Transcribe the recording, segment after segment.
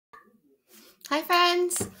Hi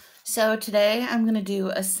friends! So today I'm going to do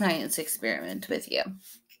a science experiment with you.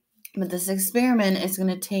 But this experiment is going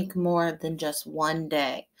to take more than just one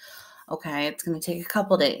day. Okay, it's going to take a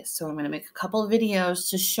couple days. So I'm going to make a couple of videos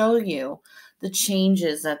to show you the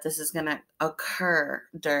changes that this is going to occur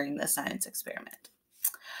during the science experiment.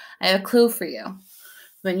 I have a clue for you.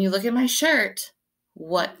 When you look at my shirt,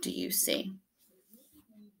 what do you see?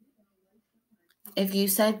 If you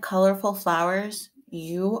said colorful flowers,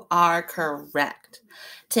 you are correct.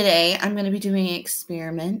 Today, I'm going to be doing an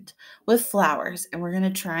experiment with flowers, and we're going to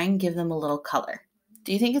try and give them a little color.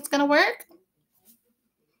 Do you think it's going to work?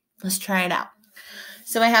 Let's try it out.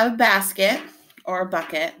 So I have a basket or a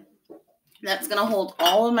bucket that's going to hold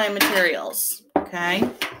all of my materials, okay?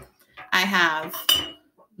 I have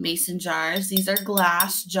mason jars. These are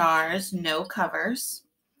glass jars, no covers.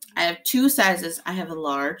 I have two sizes. I have a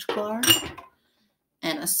large jar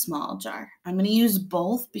and a small jar. I'm going to use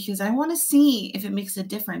both because I want to see if it makes a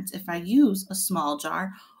difference if I use a small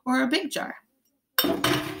jar or a big jar.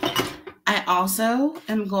 I also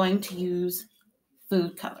am going to use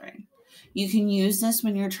food coloring. You can use this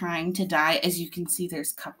when you're trying to dye. As you can see,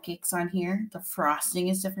 there's cupcakes on here. The frosting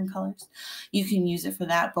is different colors. You can use it for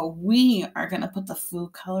that, but we are going to put the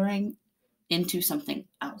food coloring into something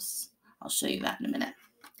else. I'll show you that in a minute.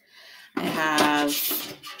 I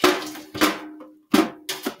have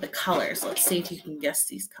the colors. Let's see if you can guess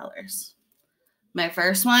these colors. My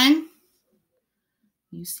first one,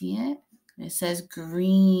 you see it? It says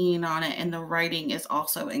green on it, and the writing is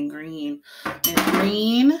also in green. And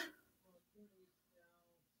green,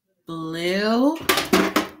 blue,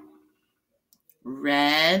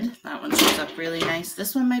 red. That one shows up really nice.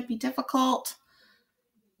 This one might be difficult.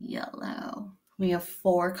 Yellow. We have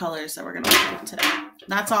 4 colors that we're going to work with today.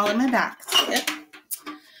 That's all in my basket.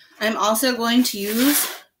 I'm also going to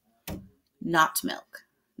use not milk.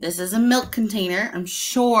 This is a milk container. I'm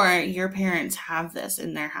sure your parents have this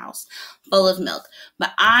in their house, full of milk.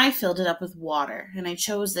 But I filled it up with water, and I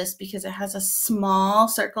chose this because it has a small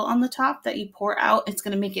circle on the top that you pour out. It's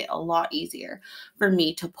going to make it a lot easier for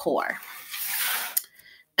me to pour.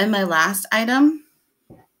 And my last item,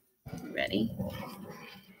 ready?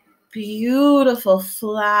 Beautiful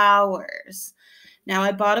flowers. Now,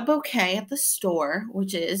 I bought a bouquet at the store,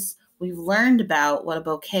 which is, we've learned about what a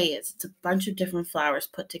bouquet is. It's a bunch of different flowers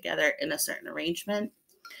put together in a certain arrangement.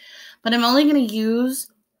 But I'm only going to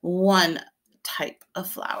use one type of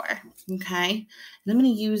flower, okay? And I'm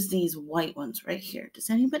going to use these white ones right here.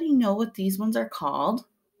 Does anybody know what these ones are called?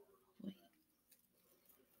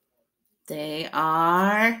 They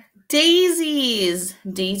are daisies.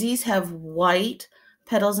 Daisies have white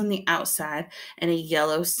petals on the outside and a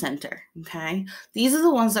yellow center, okay? These are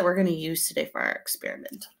the ones that we're going to use today for our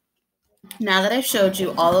experiment. Now that I've showed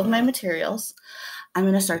you all of my materials, I'm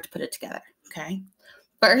going to start to put it together, okay?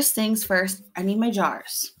 First things first, I need my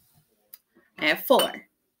jars. I have 4.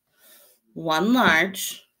 1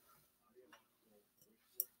 large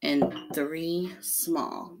and 3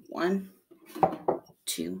 small. 1,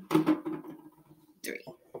 2, 3.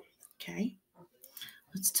 Okay?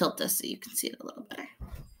 Let's tilt this so you can see it a little better.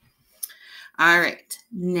 All right,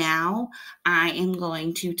 now I am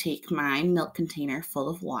going to take my milk container full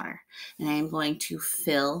of water, and I am going to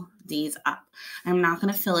fill these up. I'm not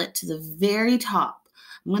going to fill it to the very top.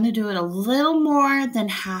 I'm going to do it a little more than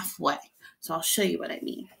halfway. So I'll show you what I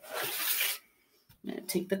mean. I'm going to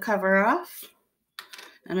take the cover off.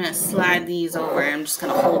 I'm going to slide these over. I'm just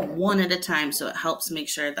going to hold one at a time so it helps make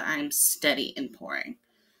sure that I'm steady in pouring.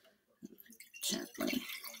 Gently.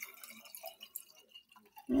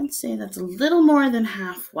 I'd say that's a little more than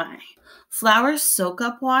halfway. Flowers soak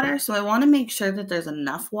up water, so I want to make sure that there's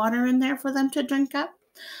enough water in there for them to drink up.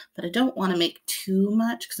 But I don't want to make too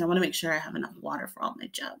much because I want to make sure I have enough water for all my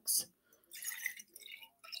jugs.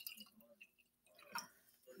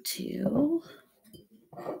 2.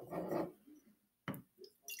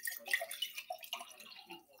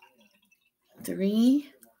 3.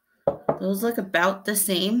 Those look about the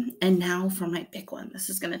same. And now for my big one. This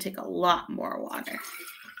is going to take a lot more water.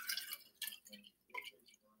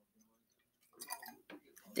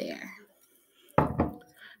 There.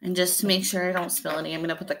 And just to make sure I don't spill any, I'm going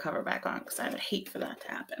to put the cover back on because I would hate for that to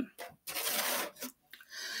happen.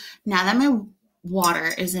 Now that my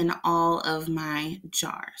water is in all of my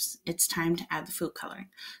jars, it's time to add the food coloring.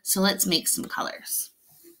 So let's make some colors.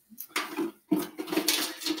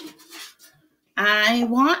 I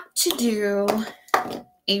want to do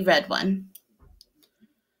a red one.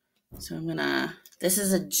 So I'm going to This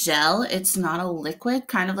is a gel. It's not a liquid,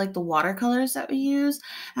 kind of like the watercolors that we use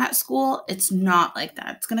at school. It's not like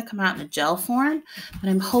that. It's going to come out in a gel form, but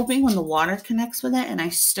I'm hoping when the water connects with it and I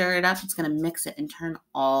stir it up, it's going to mix it and turn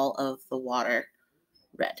all of the water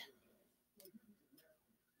red.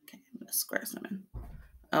 Okay, I'm going to square some in.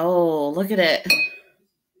 Oh, look at it.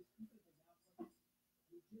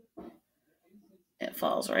 It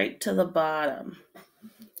falls right to the bottom.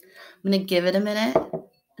 I'm going to give it a minute,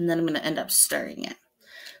 and then I'm going to end up stirring it.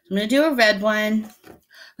 I'm going to do a red one.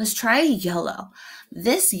 Let's try a yellow.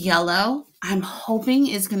 This yellow, I'm hoping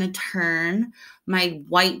is going to turn my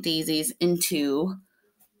white daisies into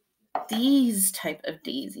these type of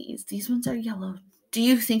daisies. These ones are yellow. Do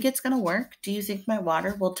you think it's going to work? Do you think my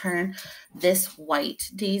water will turn this white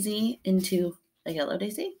daisy into a yellow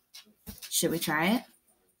daisy? Should we try it?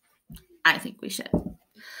 I think we should.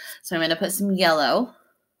 So I'm going to put some yellow,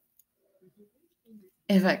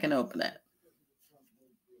 if I can open it.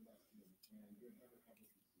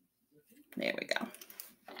 There we go.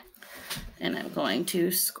 And I'm going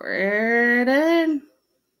to squirt it in.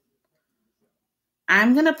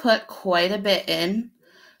 I'm going to put quite a bit in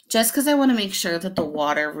just because I want to make sure that the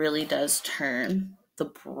water really does turn the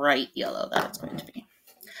bright yellow that it's going to be.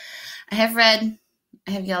 I have red.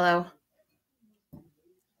 I have yellow.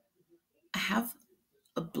 I have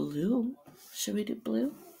a blue. Should we do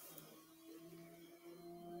blue?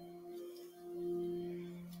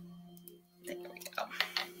 There we go.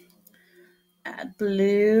 Add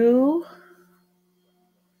blue.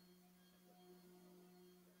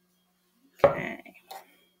 Okay.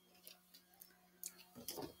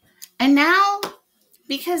 And now,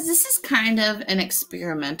 because this is kind of an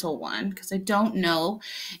experimental one, because I don't know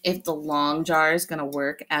if the long jar is going to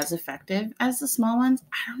work as effective as the small ones.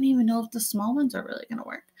 I don't even know if the small ones are really going to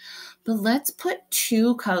work. But let's put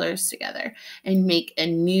two colors together and make a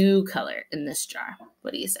new color in this jar.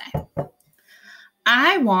 What do you say?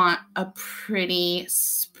 I want a pretty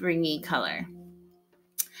springy color.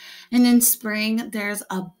 And in spring, there's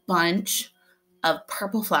a bunch of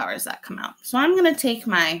purple flowers that come out. So I'm going to take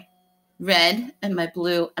my red and my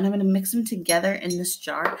blue, and I'm going to mix them together in this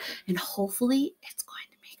jar, and hopefully it's going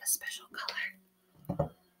to make a special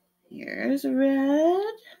color. Here's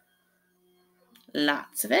red.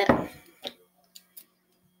 Lots of it.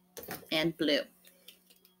 And blue.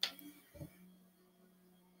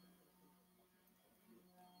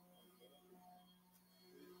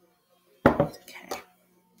 Okay.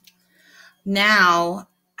 Now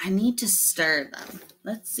I need to stir them.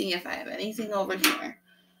 Let's see if I have anything over here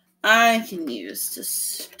I can use to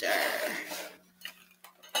stir.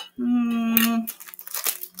 You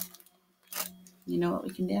know what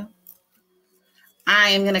we can do? I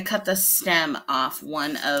am going to cut the stem off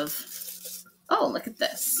one of, oh, look at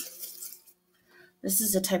this. This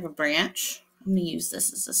is a type of branch. I'm going to use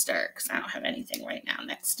this as a stir because I don't have anything right now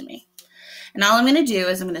next to me. And all I'm going to do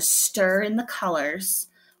is I'm going to stir in the colors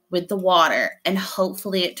with the water, and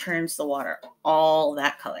hopefully it turns the water all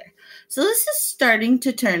that color. So this is starting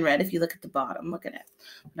to turn red if you look at the bottom. Look at it.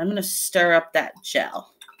 And I'm going to stir up that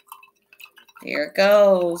gel. There it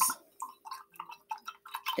goes.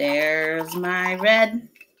 There's my red.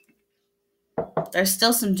 There's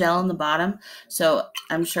still some gel in the bottom, so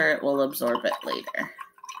I'm sure it will absorb it later.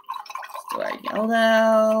 Do our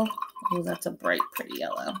yellow. Oh, that's a bright, pretty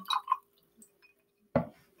yellow.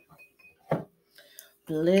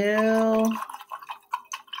 Blue.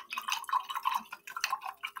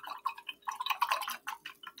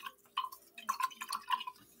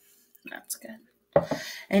 That's good.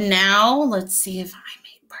 And now let's see if I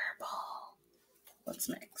make purple. Let's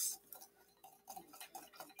mix.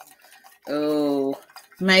 Oh,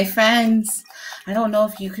 my friends, I don't know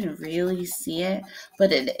if you can really see it,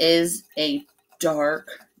 but it is a dark,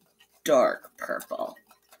 dark purple.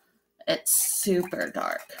 It's super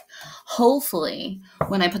dark. Hopefully,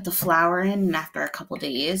 when I put the flower in and after a couple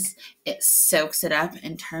days, it soaks it up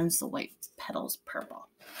and turns the white petals purple.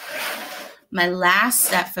 My last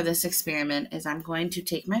step for this experiment is I'm going to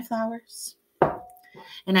take my flowers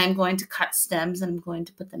and I'm going to cut stems and I'm going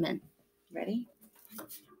to put them in. Ready?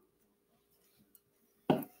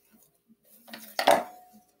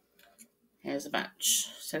 Here's a bunch.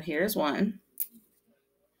 So here's one.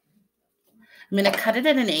 I'm going to cut it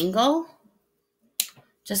at an angle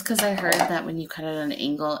just because I heard that when you cut it at an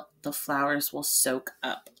angle, the flowers will soak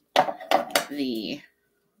up the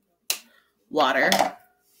water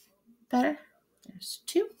better. There's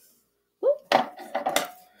two. Woo.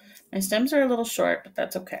 My stems are a little short, but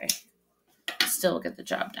that's okay. Still get the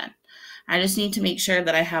job done. I just need to make sure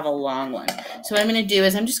that I have a long one. So what I'm going to do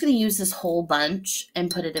is I'm just going to use this whole bunch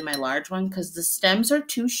and put it in my large one because the stems are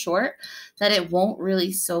too short that it won't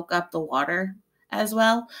really soak up the water as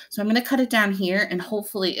well. So I'm going to cut it down here and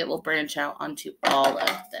hopefully it will branch out onto all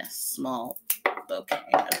of this small bouquet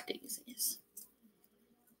of daisies.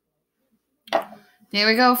 There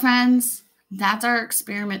we go, friends. That's our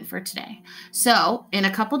experiment for today. So in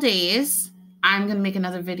a couple days, I'm going to make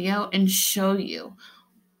another video and show you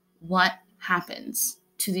what happens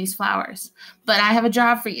to these flowers. But I have a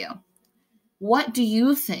job for you. What do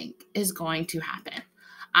you think is going to happen?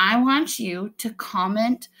 I want you to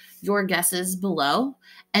comment your guesses below,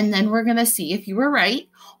 and then we're going to see if you were right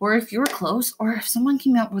or if you were close or if someone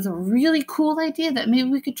came up with a really cool idea that maybe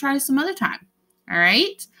we could try some other time. All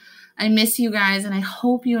right? I miss you guys, and I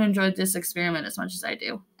hope you enjoyed this experiment as much as I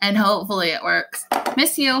do. And hopefully it works.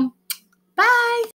 Miss you. Bye.